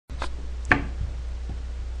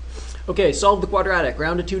Okay, solve the quadratic.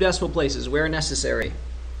 Round to 2 decimal places where necessary.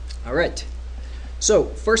 All right. So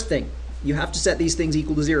first thing, you have to set these things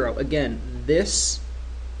equal to 0. Again, this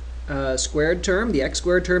squared term, the x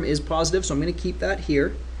squared term, is positive, so I'm going to keep that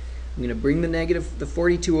here. I'm going to bring the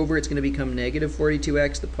 42 over. It's going to become negative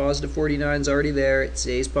 42x. The positive 49 is already there. It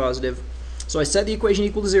stays positive. So I set the equation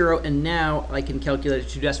equal to 0, and now I can calculate it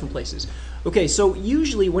to 2 decimal places. Okay, so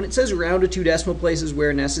usually when it says round to 2 decimal places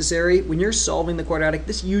where necessary, when you're solving the quadratic,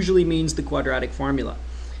 this usually means the quadratic formula.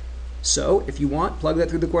 So if you want, plug that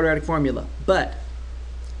through the quadratic formula. But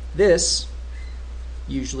this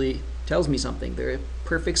usually tells me something. There are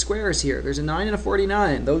perfect squares here. There's a 9 and a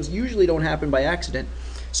 49. Those usually don't happen by accident.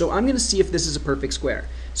 So I'm going to see if this is a perfect square.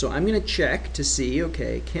 So I'm going to check to see,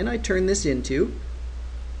 okay, can I turn this into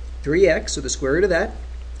 3x, so the square root of that,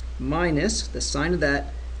 minus the sine of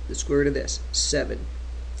that, the square root of this, 7.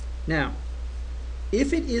 Now,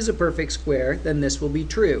 if it is a perfect square, then this will be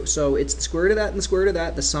true. So it's the square root of that and the square root of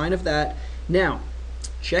that, the sine of that. Now,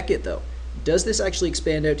 check it though. Does this actually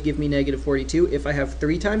expand out to give me negative 42? If I have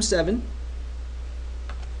 3 times 7,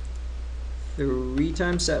 3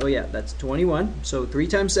 times 7, oh yeah, that's 21. So 3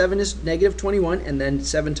 times 7 is negative 21, and then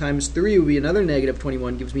 7 times 3 will be another negative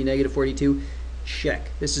 21, gives me negative 42. Check.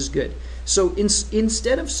 This is good. So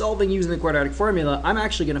instead of solving using the quadratic formula, I'm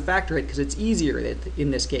actually going to factor it because it's easier in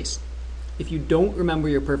this case. If you don't remember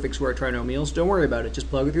your perfect square trinomials, don't worry about it. Just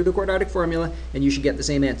plug it through the quadratic formula and you should get the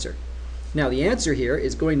same answer. Now the answer here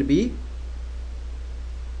is going to be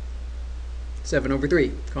 7 over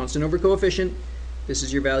 3. Constant over coefficient. This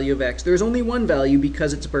is your value of x. There's only one value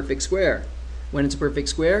because it's a perfect square. When it's a perfect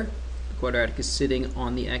square, the quadratic is sitting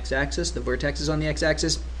on the x-axis. The vertex is on the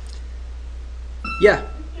x-axis. Yeah?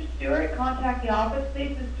 Mr. Stewart, contact the office,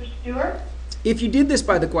 please. Mr. Stewart? If you did this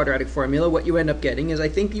by the quadratic formula, what you end up getting is, I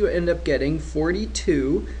think you end up getting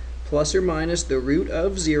 42 plus or minus the root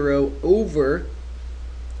of 0 over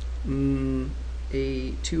a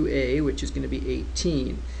 2a, which is going to be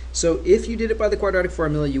 18. So if you did it by the quadratic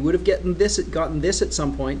formula, you would have gotten this at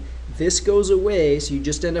some point. This goes away, so you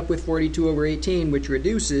just end up with 42 over 18, which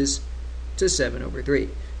reduces to 7 over 3.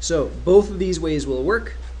 So both of these ways will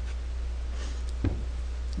work.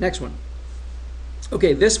 Next one.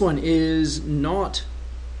 Okay, this one is not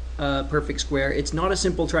a perfect square. It's not a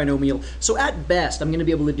simple trinomial. So at best, I'm going to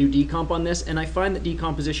be able to do decomp on this, and I find that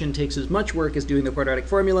decomposition takes as much work as doing the quadratic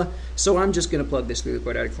formula, so I'm just going to plug this through the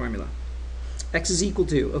quadratic formula. X is equal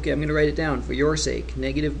to, okay, I'm going to write it down for your sake,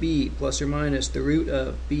 negative b plus or minus the root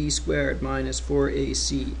of b squared minus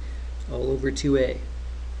 4ac all over 2a.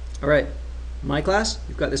 All right, my class,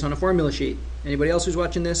 you've got this on a formula sheet. Anybody else who's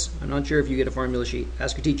watching this? I'm not sure if you get a formula sheet.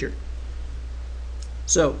 Ask your teacher.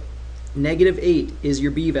 So, negative 8 is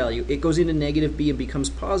your b value. It goes into negative b and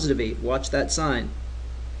becomes positive 8. Watch that sign.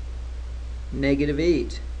 Negative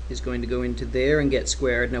 8 is going to go into there and get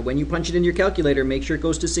squared. Now, when you punch it in your calculator, make sure it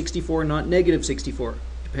goes to 64, not negative 64.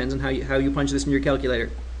 Depends on how you punch this in your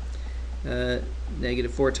calculator.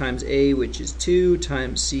 Negative 4 times a, which is 2,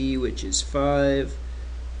 times c, which is 5.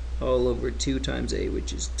 All over 2 times a,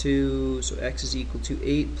 which is 2. So x is equal to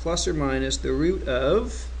 8 plus or minus the root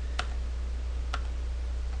of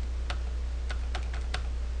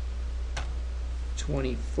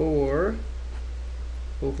 24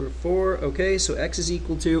 over 4. Okay, so x is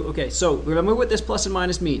equal to, okay, so remember what this plus and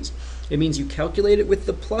minus means. It means you calculate it with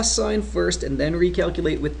the plus sign first and then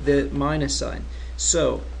recalculate with the minus sign.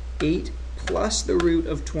 So 8 plus the root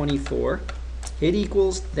of 24, hit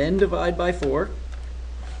equals, then divide by 4.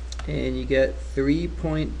 And you get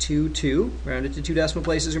 3.22, rounded to 2 decimal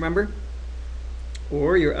places, remember?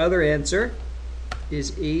 Or your other answer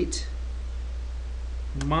is 8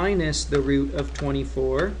 minus the root of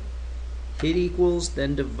 24, hit equals,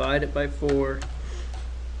 then divide it by 4,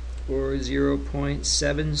 or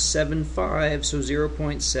 0.775, so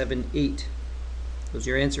 0.78. Those are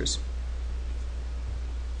your answers.